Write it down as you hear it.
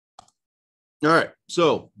All right,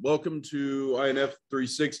 so welcome to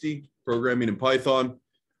INF360, Programming in Python.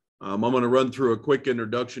 I'm going to run through a quick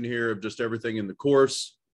introduction here of just everything in the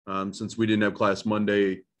course. Since we didn't have class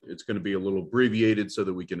Monday, it's going to be a little abbreviated so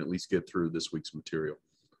that we can at least get through this week's material.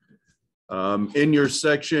 In your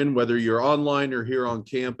section, whether you're online or here on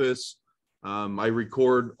campus, I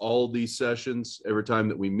record all these sessions every time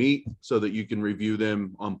that we meet so that you can review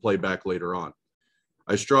them on playback later on.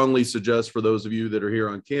 I strongly suggest for those of you that are here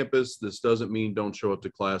on campus, this doesn't mean don't show up to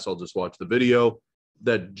class, I'll just watch the video.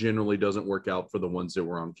 That generally doesn't work out for the ones that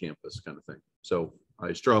were on campus kind of thing. So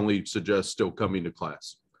I strongly suggest still coming to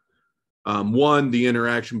class. One, the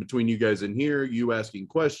interaction between you guys in here, you asking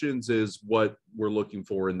questions is what we're looking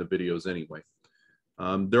for in the videos anyway.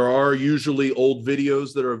 There are usually old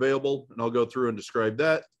videos that are available, and I'll go through and describe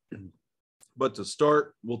that. But to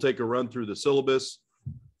start, we'll take a run through the syllabus.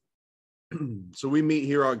 So we meet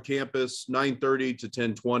here on campus 9:30 to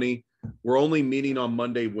 10:20. We're only meeting on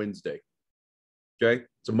Monday, Wednesday. Okay,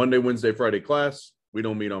 it's a Monday, Wednesday, Friday class. We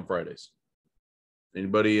don't meet on Fridays.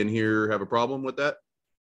 Anybody in here have a problem with that?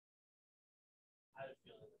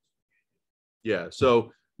 Yeah,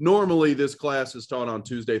 so normally this class is taught on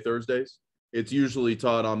Tuesday, Thursdays. It's usually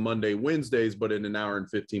taught on Monday, Wednesdays, but in an hour and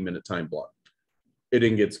 15-minute time block. It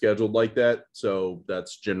didn't get scheduled like that, so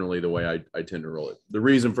that's generally the way I tend to roll it. The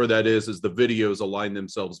reason for that is the videos align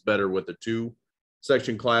themselves better with a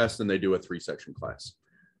 2-section class than they do a 3-section class.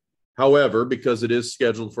 However, because it is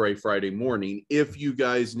scheduled for a Friday morning, if you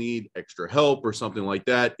guys need extra help or something like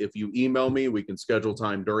that, if you email me, we can schedule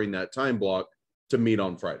time during that time block to meet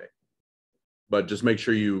on Friday. But just make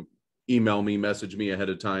sure you email me, message me ahead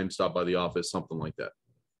of time, stop by the office, something like that.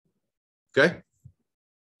 Okay?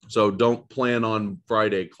 So don't plan on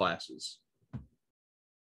Friday classes.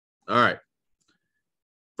 All right.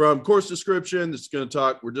 From course description, this is going to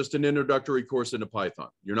talk, we're just an introductory course into Python.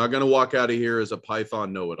 You're not going to walk out of here as a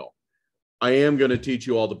Python know-it-all. I am going to teach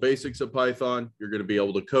you all the basics of Python. You're going to be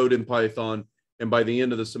able to code in Python. And by the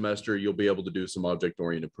end of the semester, you'll be able to do some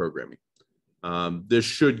object-oriented programming. This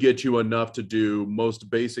should get you enough to do most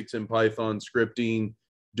basics in Python, scripting,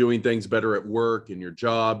 doing things better at work, in your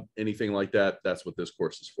job, anything like that. That's what this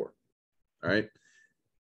course is for. All right.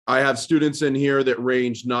 I have students in here that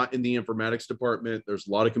range not in the informatics department. There's a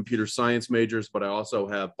lot of computer science majors, but I also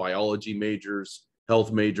have biology majors,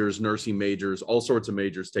 health majors, nursing majors, all sorts of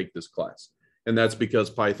majors take this class. And that's because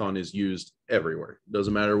Python is used everywhere.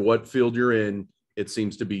 Doesn't matter what field you're in, it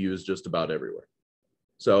seems to be used just about everywhere.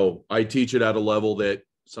 So I teach it at a level that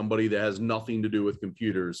somebody that has nothing to do with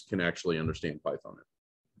computers can actually understand Python.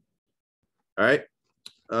 All right.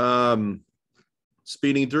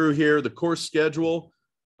 Speeding through here, the course schedule.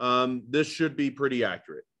 This should be pretty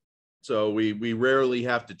accurate. So we rarely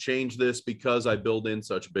have to change this because I build in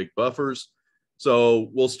such big buffers. So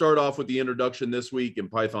we'll start off with the introduction this week in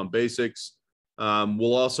Python basics.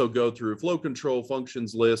 We'll also go through flow control,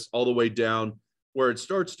 functions list, all the way down. Where it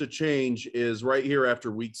starts to change is right here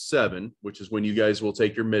after week 7, which is when you guys will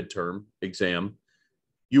take your midterm exam.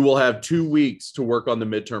 You will have 2 weeks to work on the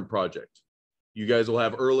midterm project. You guys will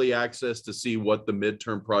have early access to see what the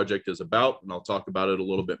midterm project is about, and I'll talk about it a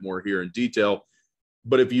little bit more here in detail.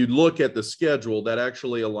 But if you look at the schedule, that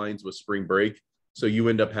actually aligns with spring break. So you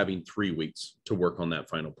end up having 3 weeks to work on that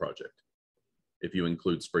final project if you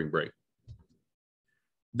include spring break.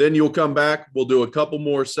 Then you'll come back, we'll do a couple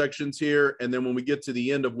more sections here. And then when we get to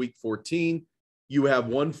the end of week 14, you have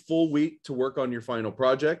 1 full week to work on your final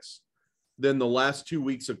projects. Then the last 2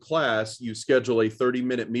 weeks of class, you schedule a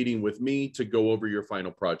 30-minute meeting with me to go over your final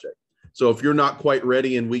project. So if you're not quite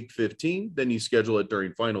ready in week 15, then you schedule it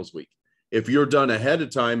during finals week. If you're done ahead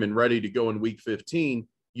of time and ready to go in week 15,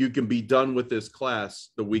 you can be done with this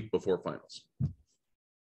class the week before finals.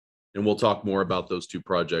 And we'll talk more about those 2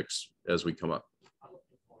 projects as we come up.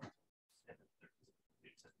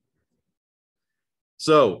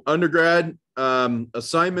 So undergrad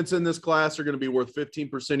assignments in this class are going to be worth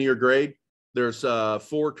 15% of your grade. There's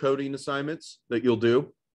 4 coding assignments that you'll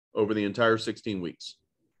do over the entire 16 weeks.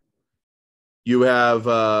 You have,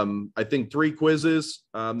 I think, 3 quizzes.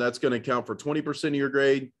 That's going to count for 20% of your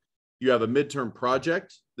grade. You have a midterm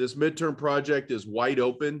project. This midterm project is wide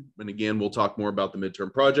open. And again, we'll talk more about the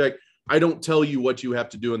midterm project. I don't tell you what you have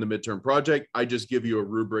to do in the midterm project. I just give you a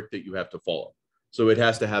rubric that you have to follow. So it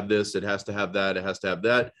has to have this, it has to have that, it has to have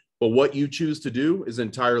that. But what you choose to do is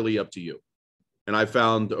entirely up to you. And I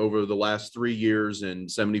found over the last 3 years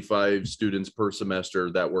and 75 students per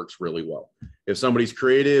semester, that works really well. If somebody's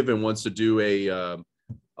creative and wants to do a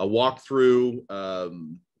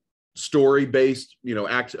walkthrough, story-based,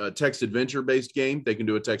 text adventure-based game, they can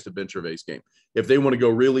do a text adventure-based game. If they want to go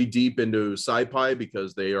really deep into SciPy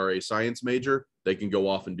because they are a science major, they can go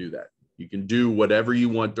off and do that. You can do whatever you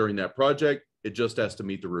want during that project. It just has to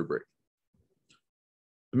meet the rubric.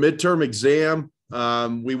 The midterm exam,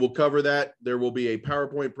 we will cover that. There will be a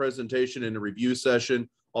PowerPoint presentation and a review session.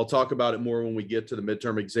 I'll talk about it more when we get to the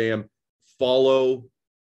midterm exam. Follow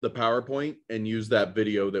the PowerPoint and use that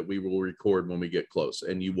video that we will record when we get close,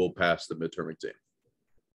 and you will pass the midterm exam.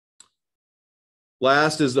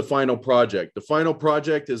 Last is the final project. The final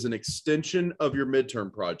project is an extension of your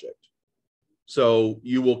midterm project. So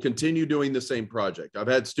you will continue doing the same project. I've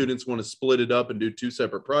had students want to split it up and do 2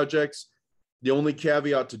 separate projects. The only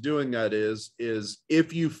caveat to doing that is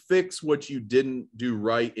if you fix what you didn't do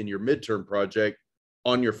right in your midterm project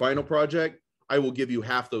on your final project, I will give you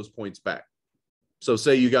half those points back. So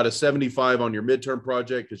say you got a 75 on your midterm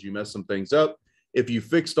project because you messed some things up. If you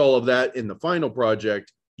fixed all of that in the final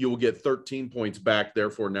project, you will get 13 points back.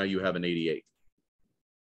 Therefore, now you have an 88.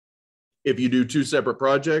 If you do 2 separate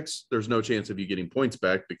projects, there's no chance of you getting points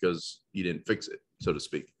back because you didn't fix it, so to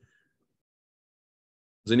speak.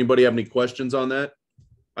 Does anybody have any questions on that?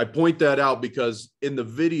 I point that out because in the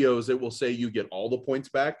videos, it will say you get all the points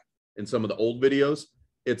back. In some of the old videos,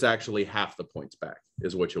 it's actually half the points back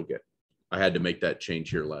is what you'll get. I had to make that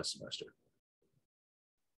change here last semester.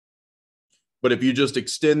 But if you just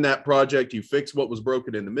extend that project, you fix what was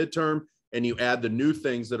broken in the midterm, and you add the new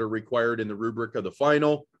things that are required in the rubric of the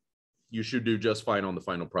final, you should do just fine on the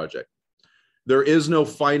final project. There is no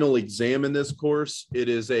final exam in this course. It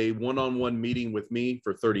is a one-on-one meeting with me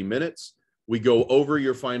for 30 minutes. We go over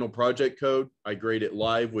your final project code. I grade it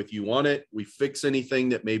live with you on it. We fix anything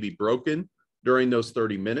that may be broken during those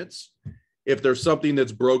 30 minutes. If there's something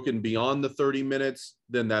that's broken beyond the 30 minutes,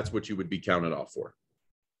 then that's what you would be counted off for.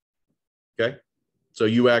 Okay? So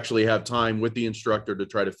you actually have time with the instructor to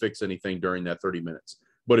try to fix anything during that 30 minutes.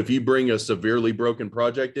 But if you bring a severely broken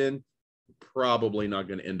project in, probably not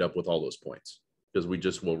going to end up with all those points because we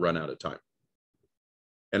just will run out of time.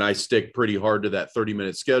 And I stick pretty hard to that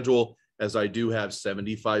 30-minute schedule as I do have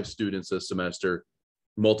 75 students this semester.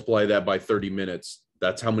 Multiply that by 30 minutes.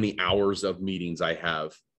 That's how many hours of meetings I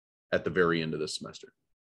have at the very end of the semester.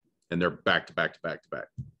 And they're back to back to back to back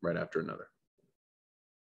right after another.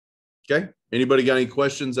 Okay. Anybody got any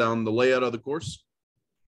questions on the layout of the course?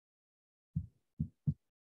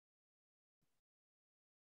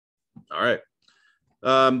 All right.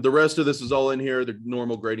 The rest of this is all in here, the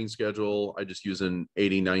normal grading schedule. I just use an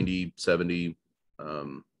 80, 90, 70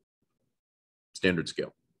 standard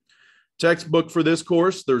scale. Textbook for this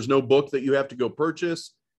course, there's no book that you have to go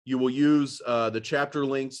purchase. You will use the chapter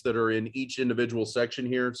links that are in each individual section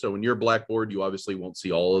here. So in your Blackboard, you obviously won't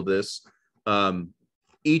see all of this.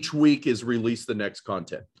 Each week is released the next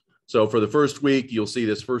content. So for the first week, you'll see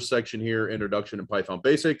this first section here, Introduction to Python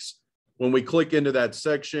Basics. When we click into that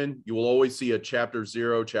section, you will always see a chapter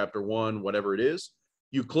 0, chapter 1, whatever it is.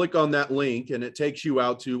 You click on that link and it takes you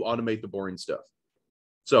out to automate the boring stuff.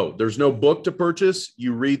 So there's no book to purchase.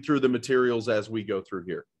 You read through the materials as we go through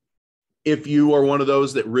here. If you are one of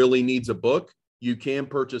those that really needs a book, you can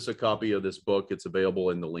purchase a copy of this book. It's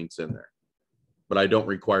available in the links in there. But I don't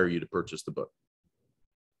require you to purchase the book.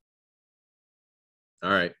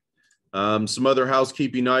 All right. Some other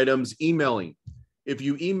housekeeping items. Emailing. If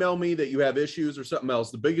you email me that you have issues or something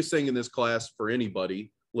else, the biggest thing in this class for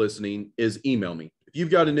anybody listening is email me. If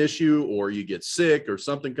you've got an issue or you get sick or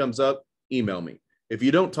something comes up, email me. If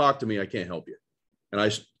you don't talk to me, I can't help you. And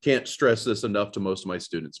I can't stress this enough to most of my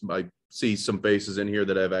students. I see some faces in here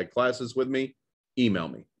that have had classes with me. Email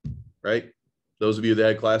me, right? Those of you that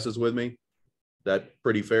had classes with me, that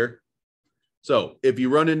pretty fair? So if you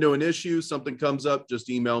run into an issue, something comes up, just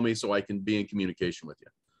email me so I can be in communication with you.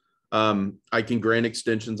 I can grant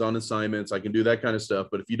extensions on assignments. I can do that kind of stuff.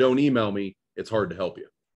 But if you don't email me, it's hard to help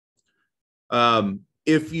you.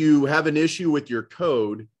 If you have an issue with your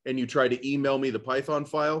code and you try to email me the Python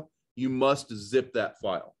file, you must zip that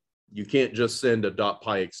file. You can't just send a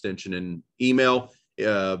 .py extension in email.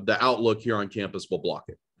 The Outlook here on campus will block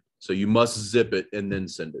it. So you must zip it and then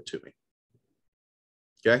send it to me.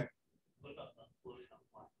 Okay?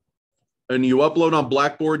 And you upload on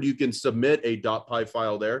Blackboard, you can submit a .py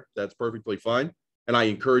file there. That's perfectly fine. And I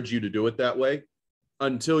encourage you to do it that way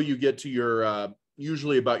until you get to your,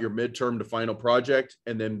 usually about your midterm to final project.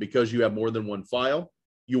 And then because you have more than one file,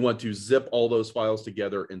 you want to zip all those files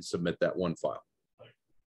together and submit that one file.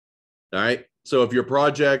 All right. So if your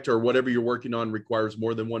project or whatever you're working on requires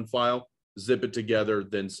more than one file, zip it together,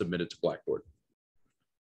 then submit it to Blackboard.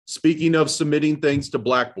 Speaking of submitting things to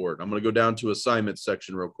Blackboard, I'm going to go down to assignments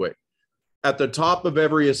section real quick. At the top of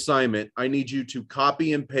every assignment, I need you to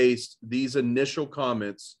copy and paste these initial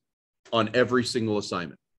comments on every single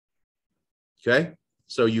assignment. Okay.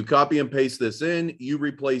 So you copy and paste this in, you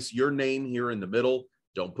replace your name here in the middle.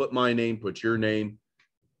 Don't put my name, put your name.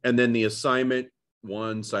 And then the assignment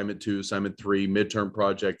 1, assignment 2, assignment 3, midterm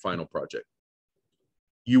project, final project.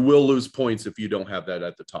 You will lose points if you don't have that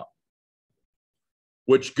at the top,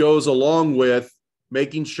 which goes along with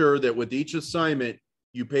making sure that with each assignment,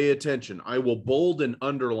 you pay attention. I will bold and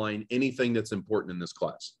underline anything that's important in this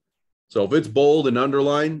class. So if it's bold and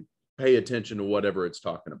underlined, pay attention to whatever it's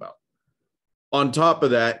talking about. On top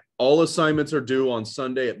of that, all assignments are due on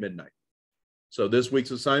Sunday at midnight. So this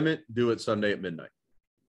week's assignment, due it Sunday at midnight.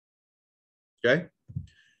 Okay.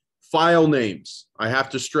 File names. I have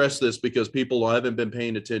to stress this because people haven't been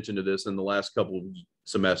paying attention to this in the last couple of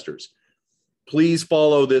semesters. Please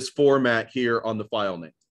follow this format here on the file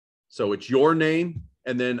name. So it's your name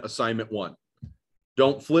and then assignment 1.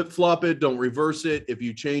 Don't flip-flop it. Don't reverse it. If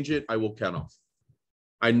you change it, I will count off.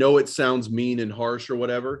 I know it sounds mean and harsh or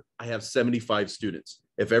whatever. I have 75 students.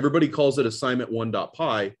 If everybody calls it assignment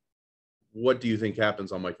 1.py, what do you think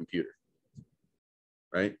happens on my computer?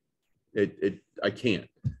 Right? I can't.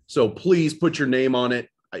 So please put your name on it.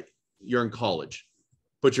 You're in college.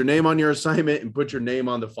 Put your name on your assignment and put your name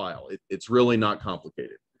on the file. It's really not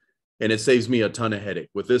complicated. And it saves me a ton of headache.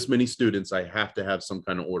 With this many students, I have to have some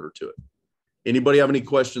kind of order to it. Anybody have any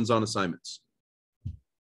questions on assignments?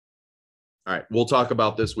 All right, we'll talk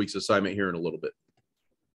about this week's assignment here in a little bit.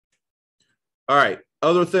 All right,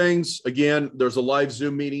 other things, again, there's a live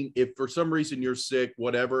Zoom meeting. If for some reason you're sick,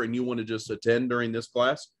 whatever, and you want to just attend during this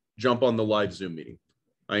class, jump on the live Zoom meeting.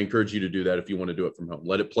 I encourage you to do that if you want to do it from home.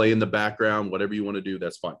 Let it play in the background, whatever you want to do,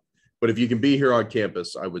 that's fine. But if you can be here on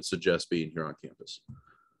campus, I would suggest being here on campus.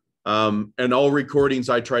 And all recordings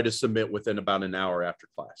I try to submit within about an hour after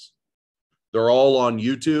class. They're all on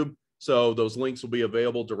YouTube. So those links will be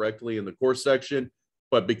available directly in the course section,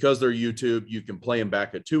 but because they're YouTube, you can play them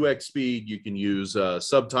back at 2x speed. You can use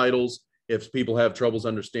subtitles. If people have troubles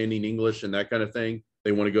understanding English and that kind of thing,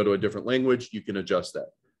 they want to go to a different language, you can adjust that.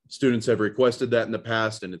 Students have requested that in the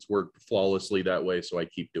past and it's worked flawlessly that way. So I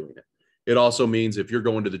keep doing it. It also means if you're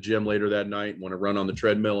going to the gym later that night and want to run on the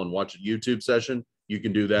treadmill and watch a YouTube session, you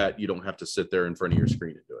can do that. You don't have to sit there in front of your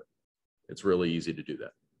screen and do it. It's really easy to do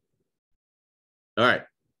that. All right.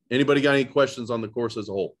 Anybody got any questions on the course as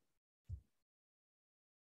a whole?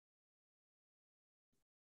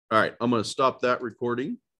 All right, I'm going to stop that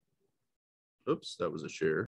recording. Oops, that was a share.